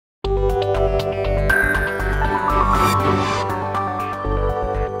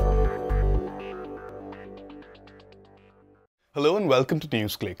Hello and welcome to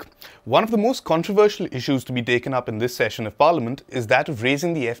Newsclick. One of the most controversial issues to be taken up in this session of Parliament is that of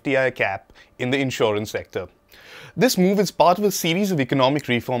raising the FDI cap in the insurance sector. This move is part of a series of economic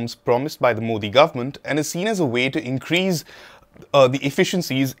reforms promised by the Modi government and is seen as a way to increase the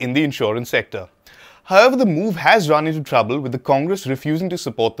efficiencies in the insurance sector. However, the move has run into trouble with the Congress refusing to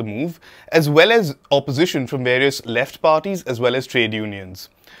support the move, as well as opposition from various left parties as well as trade unions.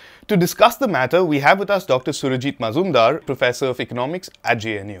 To discuss the matter, we have with us Dr. Surojit Mazumdar, Professor of Economics at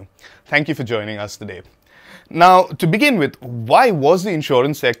JNU. Thank you for joining us today. Now, to begin with, why was the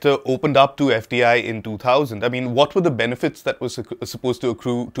insurance sector opened up to FDI in 2000? I mean, what were the benefits that were supposed to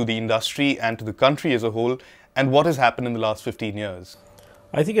accrue to the industry and to the country as a whole, and what has happened in the last 15 years?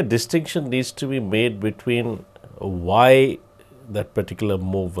 I think a distinction needs to be made between why that particular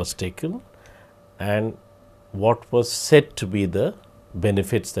move was taken and what was said to be the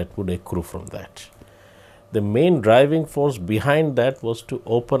benefits that would accrue from that. The main driving force behind that was to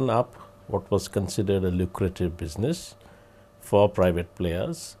open up what was considered a lucrative business for private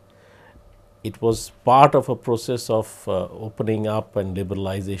players. It was part of a process of opening up and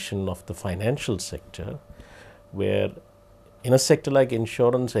liberalization of the financial sector, where in a sector like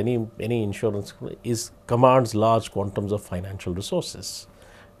insurance, any insurance commands large quantums of financial resources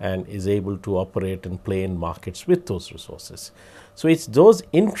and is able to operate and play in markets with those resources. So it's those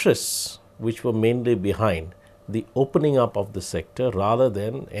interests which were mainly behind the opening up of the sector rather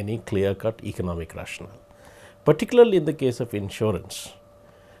than any clear-cut economic rationale. Particularly in the case of insurance,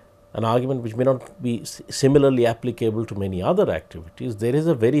 an argument which may not be similarly applicable to many other activities, there is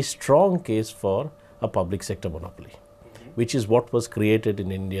a very strong case for a public sector monopoly, which is what was created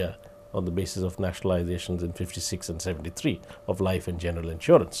in India on the basis of nationalizations in 56 and 73 of life and general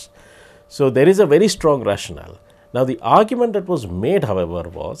insurance. So there is a very strong rationale. Now the argument that was made, however,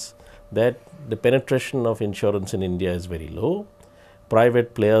 was that the penetration of insurance in India is very low.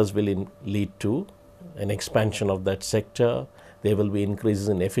 Private players will lead to an expansion of that sector. There will be increases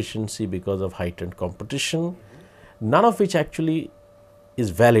in efficiency because of heightened competition, none of which actually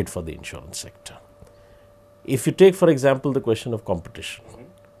is valid for the insurance sector. If you take, for example, the question of competition,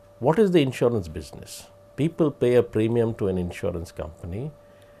 what is the insurance business? People pay a premium to an insurance company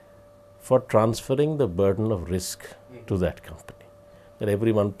for transferring the burden of risk to that company. That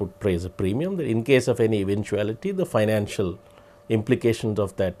everyone pays a premium, that in case of any eventuality, the financial implications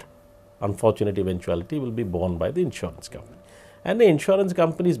of that unfortunate eventuality will be borne by the insurance company. And the insurance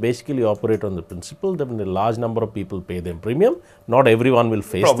companies basically operate on the principle that when a large number of people pay them premium, not everyone will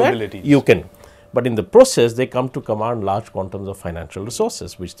face that. You can. But in the process, they come to command large quantities of financial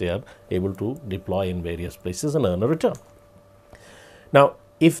resources, which they are able to deploy in various places and earn a return. Now,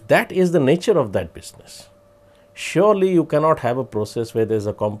 if that is the nature of that business, surely you cannot have a process where there is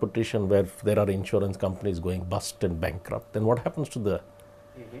a competition where there are insurance companies going bust and bankrupt. Then what happens to the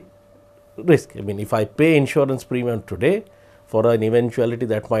risk? I mean, if I pay insurance premium today for an eventuality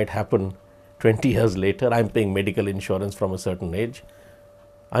that might happen 20 years later, I am paying medical insurance from a certain age.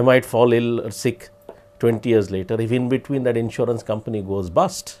 I might fall ill or sick 20 years later. If in between that insurance company goes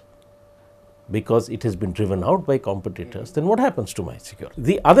bust because it has been driven out by competitors, then what happens to my security?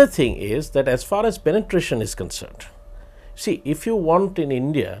 The other thing is that as far as penetration is concerned, see, if you want in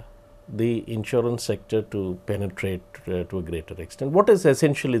India the insurance sector to penetrate to a greater extent, what is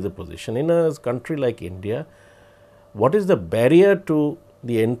essentially the position? In a country like India, what is the barrier to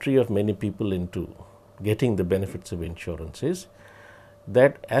the entry of many people into getting the benefits of insurance is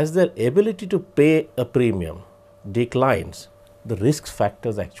that as their ability to pay a premium declines, the risk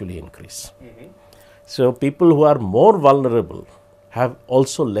factors actually increase. So people who are more vulnerable have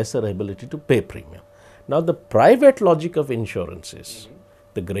also lesser ability to pay premium. Now the private logic of insurance is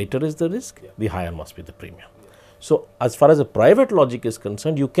the greater is the risk, the higher must be the premium. So as far as the private logic is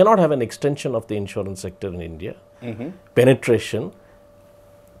concerned, you cannot have an extension of the insurance sector in India, penetration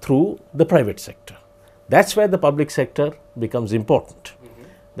through the private sector. That's where the public sector becomes important.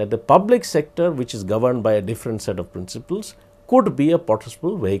 That the public sector, which is governed by a different set of principles, could be a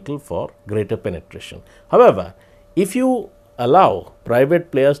possible vehicle for greater penetration. However, if you allow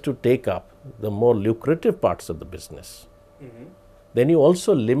private players to take up the more lucrative parts of the business, then you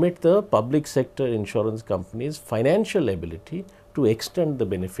also limit the public sector insurance companies' financial ability to extend the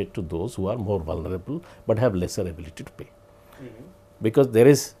benefit to those who are more vulnerable but have lesser ability to pay. Because there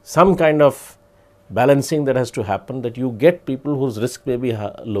is some kind of balancing that has to happen, that you get people whose risk may be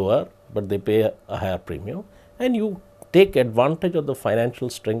lower, but they pay a higher premium, and you take advantage of the financial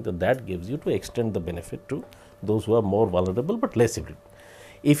strength that gives you to extend the benefit to those who are more vulnerable but less able.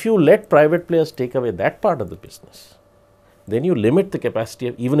 If you let private players take away that part of the business, then you limit the capacity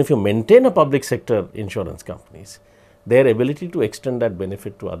of, even if you maintain a public sector insurance companies, their ability to extend that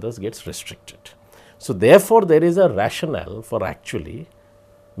benefit to others gets restricted. So, therefore, there is a rationale for actually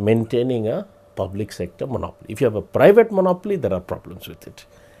maintaining a public sector monopoly. If you have a private monopoly, there are problems with it.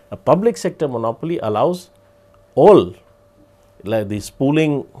 A public sector monopoly allows all, like this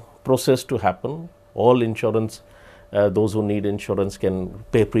pooling process to happen. All insurance, those who need insurance can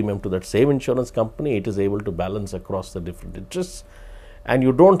pay premium to that same insurance company. It is able to balance across the different interests, and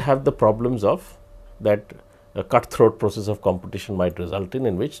you don't have the problems of that cutthroat process of competition might result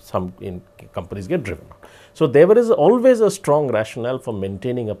in which some companies get driven out. So, there is always a strong rationale for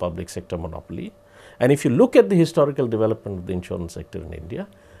maintaining a public sector monopoly, and if you look at the historical development of the insurance sector in India,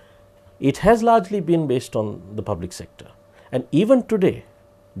 it has largely been based on the public sector. And even today,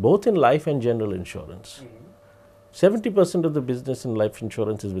 both in life and general insurance, 70% of the business in life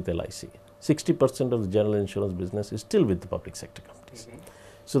insurance is with LIC, 60% of the general insurance business is still with the public sector companies.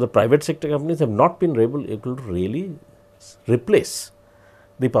 So, the private sector companies have not been able to really replace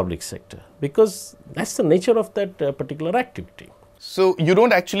the public sector, because that is the nature of that particular activity. So, you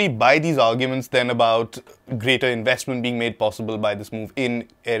don't actually buy these arguments then about greater investment being made possible by this move in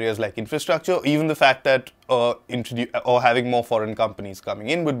areas like infrastructure, or even the fact that having more foreign companies coming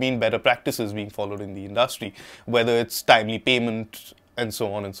in would mean better practices being followed in the industry, whether it's timely payment and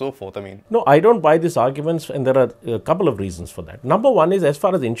so on and so forth. I mean, no, I don't buy these arguments, and there are a couple of reasons for that. Number one is, as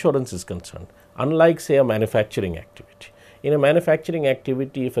far as insurance is concerned, unlike say a manufacturing activity, in a manufacturing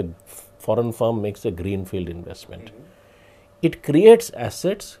activity, if a foreign firm makes a greenfield investment, it creates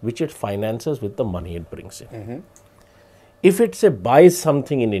assets which it finances with the money it brings in. If it say buys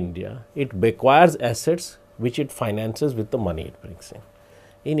something in India, it acquires assets which it finances with the money it brings in.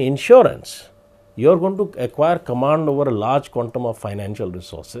 In insurance, you are going to acquire command over a large quantum of financial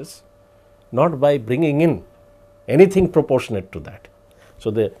resources, not by bringing in anything proportionate to that.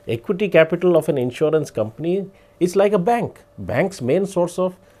 So, the equity capital of an insurance company is like a bank. Bank's main source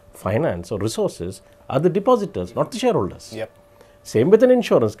of finance or resources are the depositors, not the shareholders. Yep. Same with an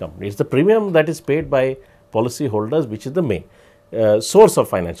insurance company. It's the premium that is paid by policy holders which is the main source of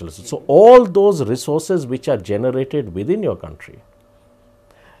financial resources. So, all those resources which are generated within your country,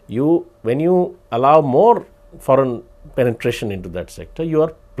 when you allow more foreign penetration into that sector, you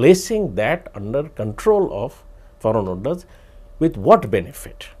are placing that under control of foreign holders. With what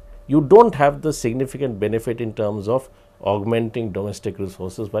benefit? You don't have the significant benefit in terms of augmenting domestic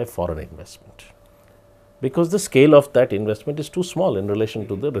resources by foreign investment, because the scale of that investment is too small in relation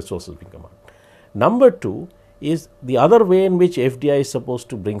to the resources being commanded. Number two is the other way in which FDI is supposed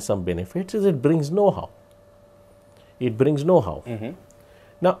to bring some benefits is it brings know-how. It brings know-how.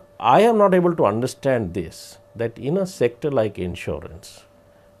 Now, I am not able to understand this, that in a sector like insurance,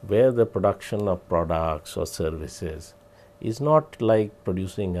 where the production of products or services is not like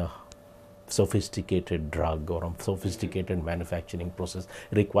producing a sophisticated drug or a sophisticated manufacturing process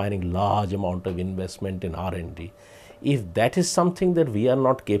requiring large amount of investment in R&D. If that is something that we are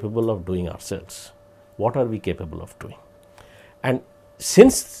not capable of doing ourselves, what are we capable of doing? And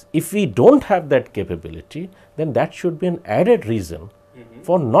since if we don't have that capability, then that should be an added reason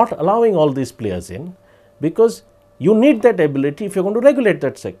for not allowing all these players in, because you need that ability if you are going to regulate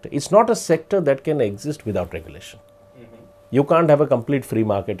that sector. It's not a sector that can exist without regulation. You can't have a complete free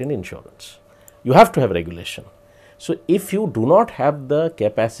market in insurance. You have to have regulation. So, if you do not have the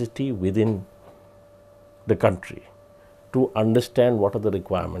capacity within the country to understand what are the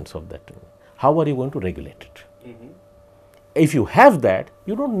requirements of that, how are you going to regulate it? If you have that,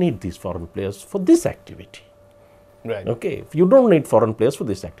 you don't need these foreign players for this activity. Right. Okay, you don't need foreign players for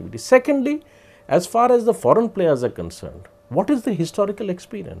this activity. Secondly, as far as the foreign players are concerned, what is the historical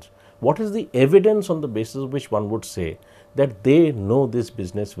experience? What is the evidence on the basis of which one would say that they know this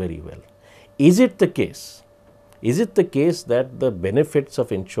business very well? Is it the case? Is it the case that the benefits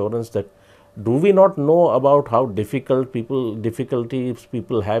of insurance, that do we not know about how difficulties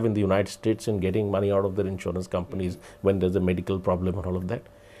people have in the United States in getting money out of their insurance companies when there's a medical problem and all of that?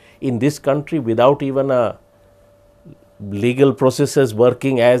 In this country, without even a legal processes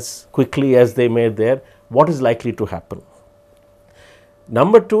working as quickly as they may there, what is likely to happen?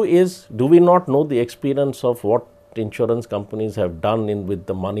 Number two is, do we not know the experience of what insurance companies have done with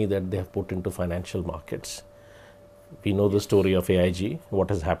the money that they have put into financial markets? We know the story of AIG, what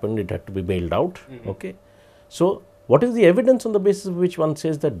has happened, it had to be bailed out. Okay. So, what is the evidence on the basis of which one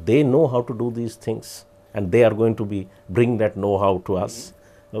says that they know how to do these things and they are going to bring that know-how to us?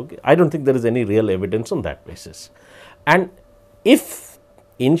 Okay. I don't think there is any real evidence on that basis. And if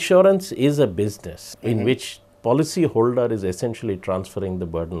insurance is a business in which policy holder is essentially transferring the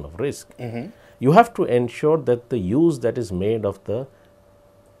burden of risk, you have to ensure that the use that is made of the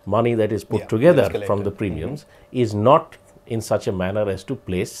money that is put together from the premiums is not in such a manner as to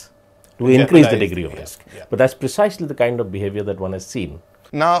increase the degree of risk. But that's precisely the kind of behavior that one has seen.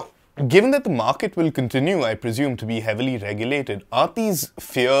 Now, given that the market will continue, I presume, to be heavily regulated, aren't these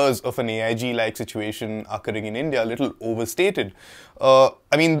fears of an AIG-like situation occurring in India a little overstated? I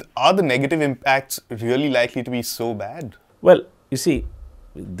mean, are the negative impacts really likely to be so bad? Well, you see,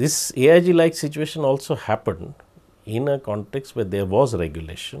 this AIG-like situation also happened in a context where there was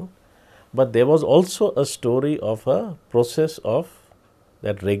regulation, but there was also a story of a process of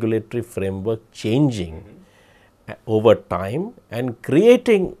that regulatory framework changing over time and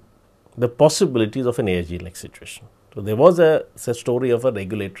creating the possibilities of an AIG-like situation. So, there was a story of a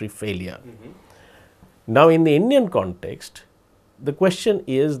regulatory failure. Now, in the Indian context, the question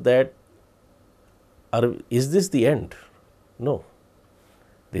is that is this the end? No.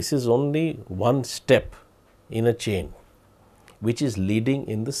 This is only one step in a chain which is leading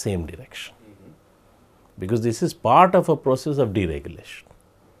in the same direction. Because this is part of a process of deregulation.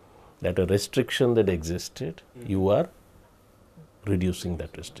 That a restriction that existed, you are reducing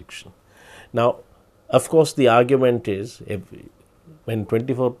that restriction. Now, of course, the argument is when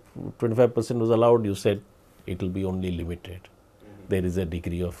 25% was allowed, you said it will be only limited. There is a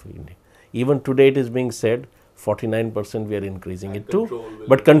degree of India. Even today it is being said 49% we are increasing it to,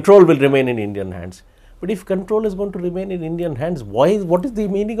 but control will remain in Indian hands. But if control is going to remain in Indian hands, what is the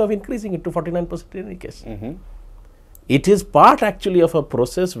meaning of increasing it to 49% in any case? It is part actually of a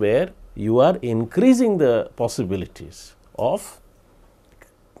process where you are increasing the possibilities of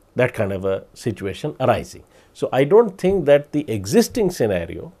that kind of a situation arising. So, I do not think that the existing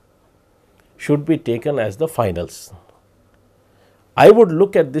scenario should be taken as the finals. I would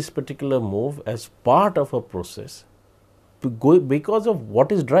look at this particular move as part of a process because of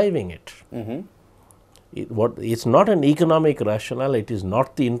what is driving it. It's not an economic rationale, it is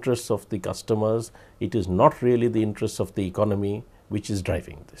not the interests of the customers, it is not really the interests of the economy which is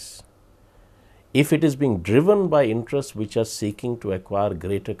driving this. If it is being driven by interests which are seeking to acquire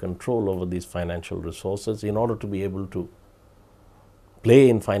greater control over these financial resources in order to be able to play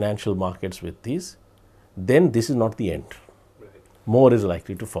in financial markets with these, then this is not the end. More is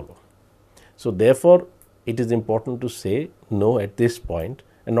likely to follow. So, therefore, it is important to say no at this point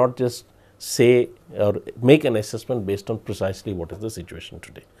and not just say or make an assessment based on precisely what is the situation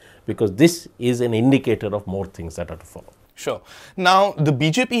today, because this is an indicator of more things that are to follow. Sure. Now, the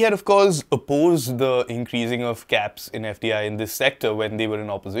BJP had, of course, opposed the increasing of caps in FDI in this sector when they were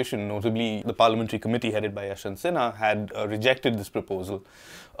in opposition. Notably, the parliamentary committee headed by Yashwant Sinha had rejected this proposal.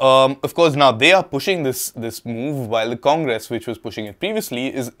 Of course, now they are pushing this move, while the Congress, which was pushing it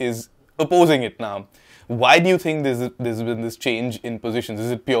previously, is opposing it now. Why do you think there's been this change in positions? Is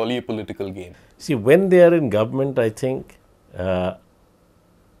it purely a political game? See, when they are in government, I think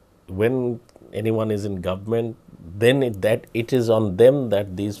when anyone is in government, then it is on them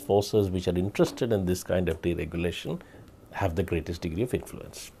that these forces which are interested in this kind of deregulation have the greatest degree of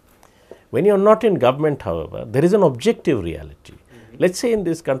influence. When you are not in government, however, there is an objective reality. Let's say in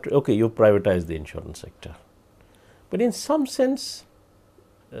this country, okay, you privatize the insurance sector, but in some sense,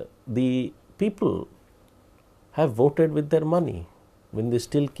 the people have voted with their money. When they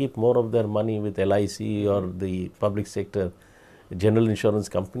still keep more of their money with LIC or the public sector general insurance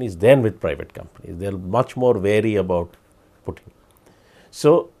companies than with private companies. They are much more wary about putting.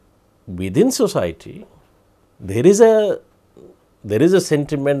 So, within society, there is a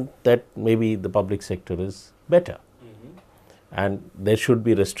sentiment that maybe the public sector is better and there should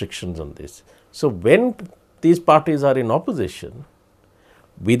be restrictions on this. So, when these parties are in opposition,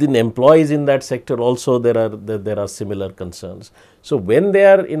 within employees in that sector also there are similar concerns. So, when they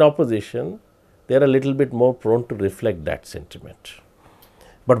are in opposition, they are a little bit more prone to reflect that sentiment.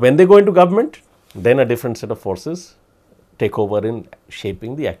 But when they go into government, then a different set of forces take over in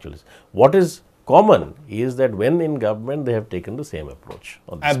shaping the actuals. What is common is that when in government, they have taken the same approach.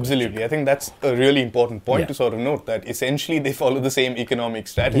 Absolutely. Question. I think that's a really important point to sort of note, that essentially they follow the same economic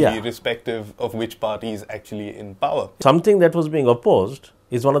strategy irrespective of which party is actually in power. Something that was being opposed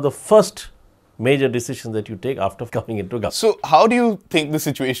is one of the first major decisions that you take after coming into government. So, how do you think the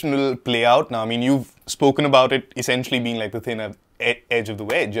situation will play out now? I mean, you've spoken about it essentially being like the thin edge of the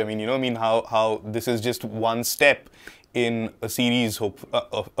wedge. I mean, how this is just one step in a series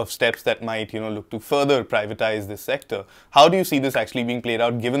of steps that might, look to further privatize this sector. How do you see this actually being played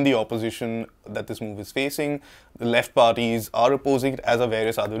out, given the opposition that this move is facing? The left parties are opposing it, as are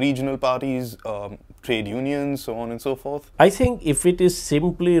various other regional parties, trade unions, so on and so forth. I think if it is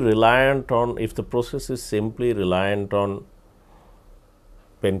simply reliant on, if the process is simply reliant on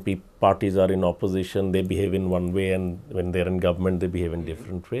when parties are in opposition, they behave in one way, and when they're in government, they behave in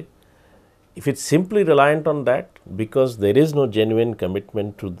different way. If it's simply reliant on that, because there is no genuine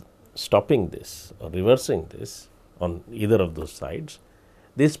commitment to stopping this or reversing this on either of those sides,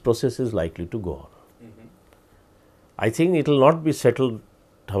 this process is likely to go on. I think it will not be settled,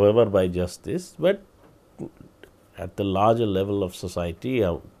 however, by just this, but at the larger level of society,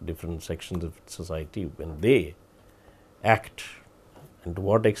 how different sections of society, when they act and to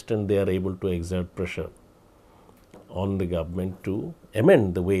what extent they are able to exert pressure on the government to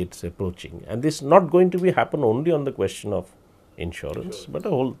amend the way it's approaching. And this is not going to happen only on the question of insurance, but a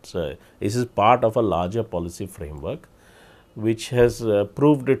whole, this is part of a larger policy framework which has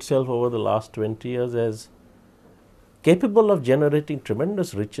proved itself over the last 20 years as capable of generating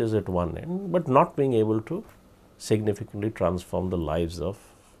tremendous riches at one end, but not being able to significantly transform the lives of,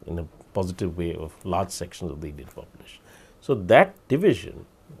 in a positive way, of large sections of the Indian population. So that division,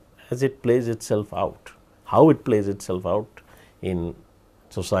 as it plays itself out, how it plays itself out in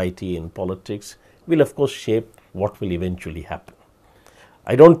society, in politics, will of course shape what will eventually happen.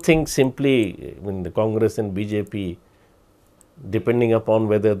 I don't think simply when the Congress and BJP, depending upon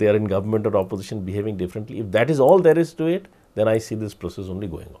whether they are in government or opposition, behaving differently, if that is all there is to it, then I see this process only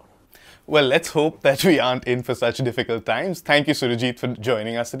going on. Well, let's hope that we aren't in for such difficult times. Thank you, Surojit, for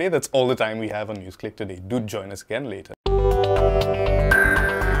joining us today. That's all the time we have on Newsclick today. Do join us again later.